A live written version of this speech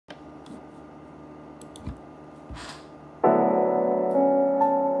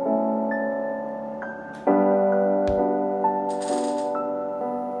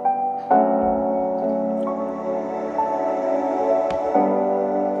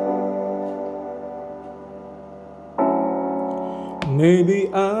Maybe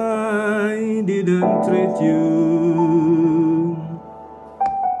I didn't treat you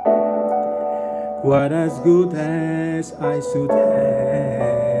quite as good as I should have.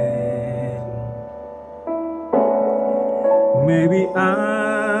 Maybe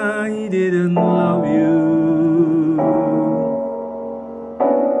I didn't love you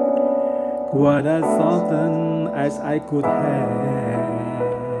quite as often as I could have.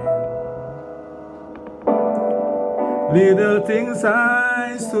 Little things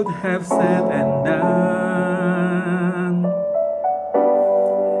I should have said and done,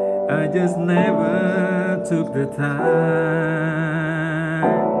 I just never took the time.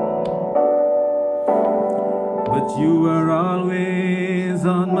 But you were always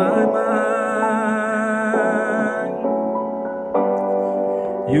on my mind.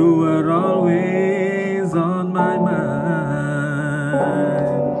 You were always on my mind.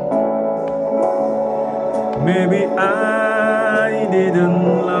 Maybe I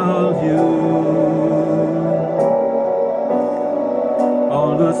didn't love you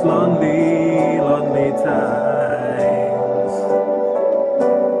all those lonely, lonely times.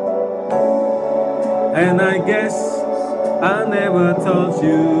 And I guess I never told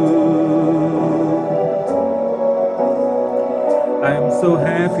you I'm so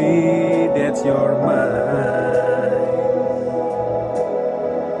happy that you're mine.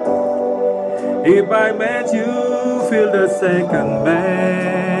 If I made you feel the second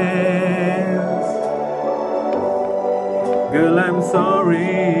best, girl, I'm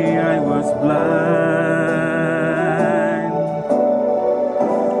sorry I was blind.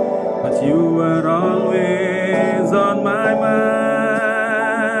 But you were always on my mind.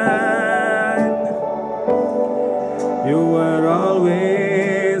 You were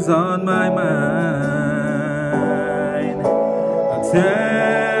always on my mind.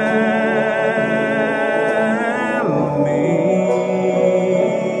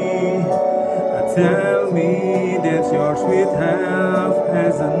 Tell me that your sweet health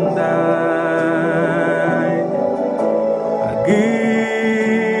hasn't died.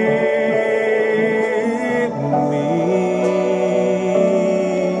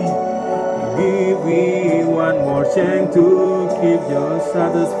 Give me one more chance to keep you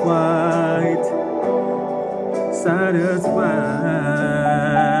satisfied.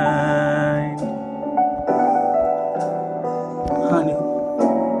 Honey,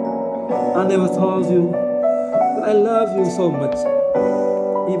 I never told you that I love you so much,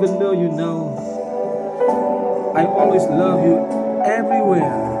 even though you know I always love you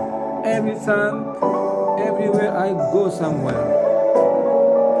everywhere, every time, everywhere I go somewhere.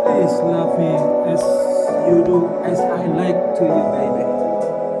 Please love me as you do, as I like to you, baby.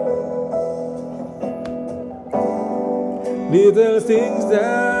 Little things that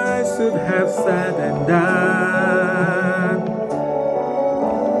I should have said and done,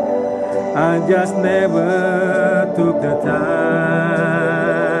 I just never took the time.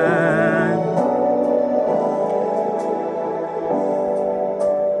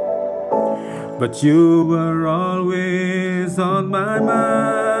 But you were always on my mind.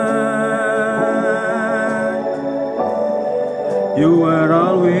 You were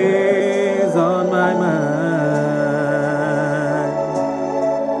always on my mind.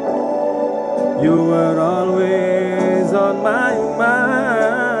 You were always on my mind.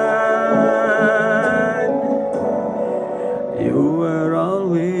 You were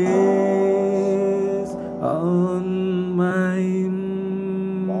always on my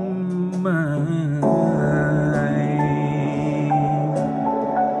mind.